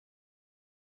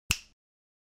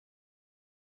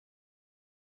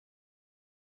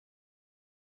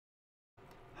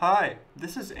Hi,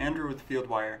 this is Andrew with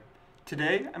Fieldwire.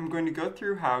 Today I'm going to go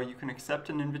through how you can accept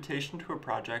an invitation to a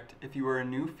project if you are a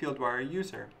new Fieldwire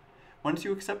user. Once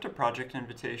you accept a project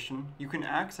invitation, you can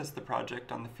access the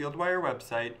project on the Fieldwire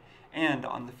website and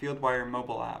on the Fieldwire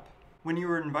mobile app. When you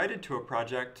are invited to a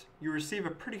project, you receive a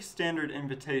pretty standard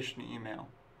invitation email.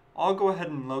 I'll go ahead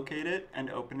and locate it and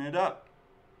open it up.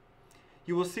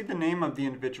 You will see the name of the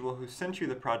individual who sent you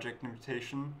the project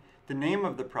invitation, the name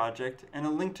of the project, and a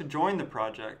link to join the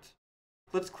project.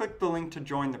 Let's click the link to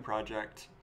join the project.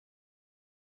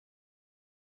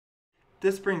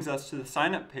 This brings us to the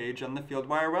sign-up page on the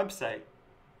Fieldwire website.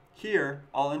 Here,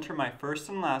 I'll enter my first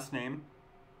and last name,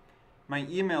 my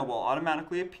email will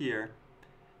automatically appear,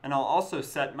 and I'll also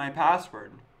set my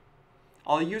password.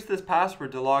 I'll use this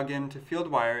password to log in to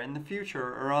Fieldwire in the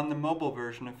future or on the mobile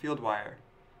version of Fieldwire.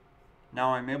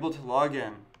 Now I'm able to log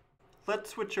in.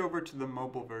 Let's switch over to the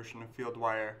mobile version of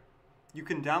Fieldwire. You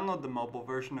can download the mobile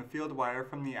version of Fieldwire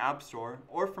from the App Store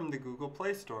or from the Google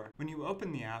Play Store. When you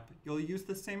open the app, you'll use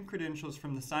the same credentials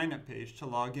from the sign-up page to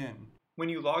log in. When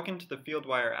you log into the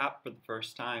Fieldwire app for the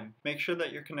first time, make sure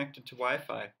that you're connected to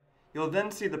Wi-Fi. You'll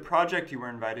then see the project you were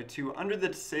invited to under the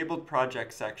Disabled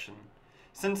Project section.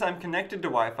 Since I'm connected to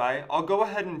Wi-Fi, I'll go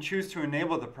ahead and choose to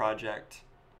enable the project.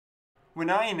 When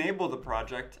I enable the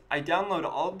project, I download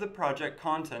all of the project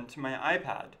content to my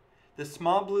iPad. The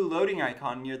small blue loading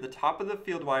icon near the top of the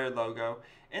Fieldwire logo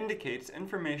indicates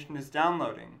information is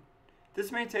downloading.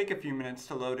 This may take a few minutes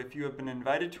to load if you have been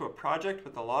invited to a project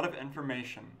with a lot of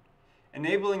information.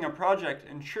 Enabling a project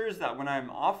ensures that when I am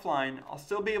offline, I'll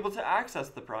still be able to access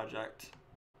the project.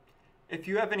 If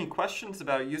you have any questions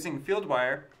about using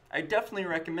Fieldwire, I definitely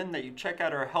recommend that you check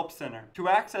out our Help Center. To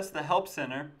access the Help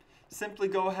Center, simply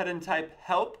go ahead and type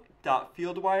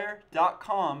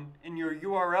help.fieldwire.com in your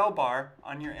URL bar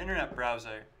on your internet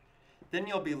browser. Then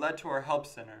you'll be led to our Help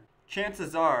Center.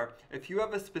 Chances are, if you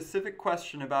have a specific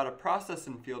question about a process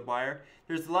in Fieldwire,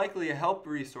 there's likely a help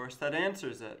resource that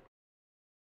answers it.